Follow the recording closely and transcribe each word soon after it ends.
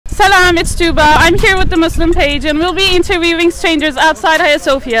Islam, it's Tuba. I'm here with the Muslim page and we'll be interviewing strangers outside Hagia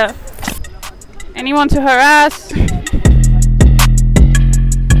Sophia. Anyone to harass? No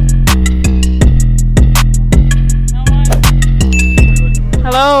one?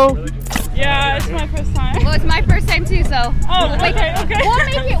 Hello? Yeah, it's my first time. Well, it's my first time too, so. Oh, okay. We'll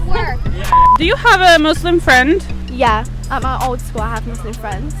make it work. Do you have a Muslim friend? Yeah, at my old school I have Muslim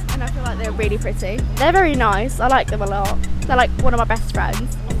friends and I feel like they're really pretty. They're very nice, I like them a lot. They're like one of my best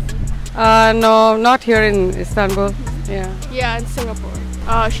friends. No, not here in Istanbul. Yeah, in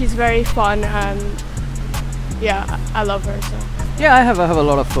Singapore. She's very fun and yeah, I love her. So. Yeah, I have a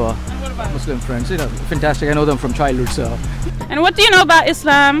lot of Muslim friends. You know, fantastic. I know them from childhood. So. And what do you know about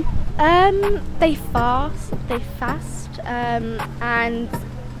Islam? They fast, and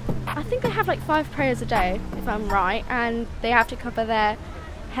I think they have like 5 prayers a day, if I'm right, and they have to cover their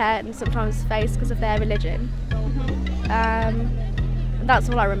head and sometimes face because of their religion. That's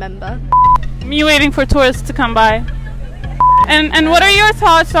all I remember. Me waiting for tourists to come by. And what are your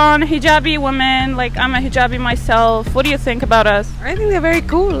thoughts on hijabi women? Like, I'm a hijabi myself. What do you think about us? I think they're very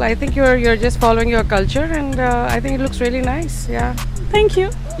cool. I think you're just following your culture, and I think it looks really nice. Yeah. Thank you.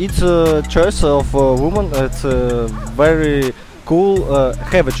 It's a choice of a woman. It's very cool.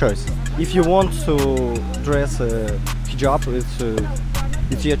 Have a choice. If you want to dress hijab,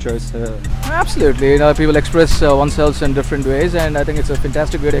 it's your choice. Absolutely. You know, people express oneself in different ways, and I think it's a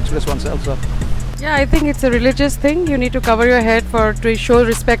fantastic way to express oneself. So. Yeah, I think it's a religious thing. You need to cover your head to show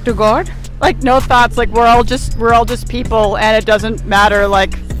respect to God. Like, no thoughts. Like, we're all just people, and it doesn't matter.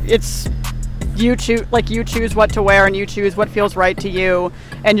 Like, it's you choose. Like, you choose what to wear, and you choose what feels right to you,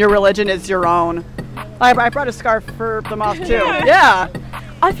 and your religion is your own. I brought a scarf for the mosque too. Yeah.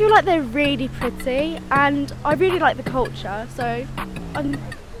 I feel like they're really pretty, and I really like the culture. So,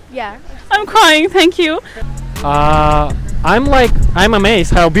 yeah. I'm crying. Thank you. I'm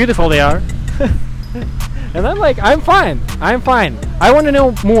amazed how beautiful they are. And I'm like, I'm fine. I want to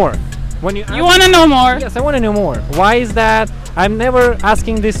know more. When you want to know more? Yes, I want to know more. Why is that? I'm never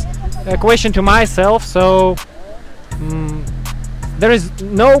asking this question to myself, so there is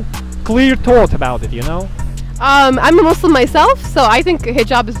no clear thought about it, you know? I'm a Muslim myself, so I think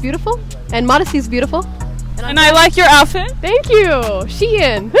hijab is beautiful and modesty is beautiful. And I like your outfit. Thank you,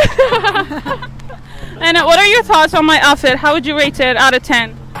 Shein. And what are your thoughts on my outfit? How would you rate it out of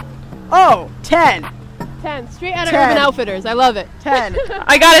 10? Oh, 10. 10, straight out of Urban Outfitters. I love it. 10.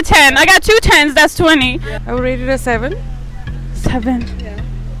 I got a 10. I got 2 10s. That's 20. I would rate it a 7. 7. Yeah.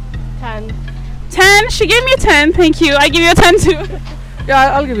 10. 10. She gave me a 10. Thank you. I give you a 10 too.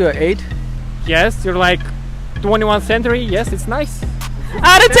 Yeah, I'll give you an 8. Yes, you're like 21st century. Yes, it's nice.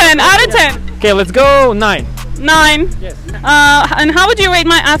 Out of 10. Out of 10. Okay, let's go 9. 9. Yes. And how would you rate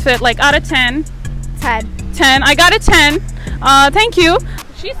my outfit? Like, out of 10? 10. 10. I got a 10. Thank you.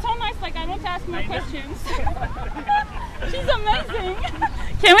 She's so nice. Like, I want to ask more questions. She's amazing.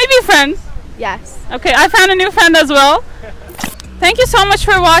 Can we be friends? Yes. Okay, I found a new friend as well. Thank you so much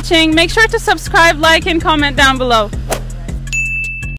for watching. Make sure to subscribe, like, and comment down below.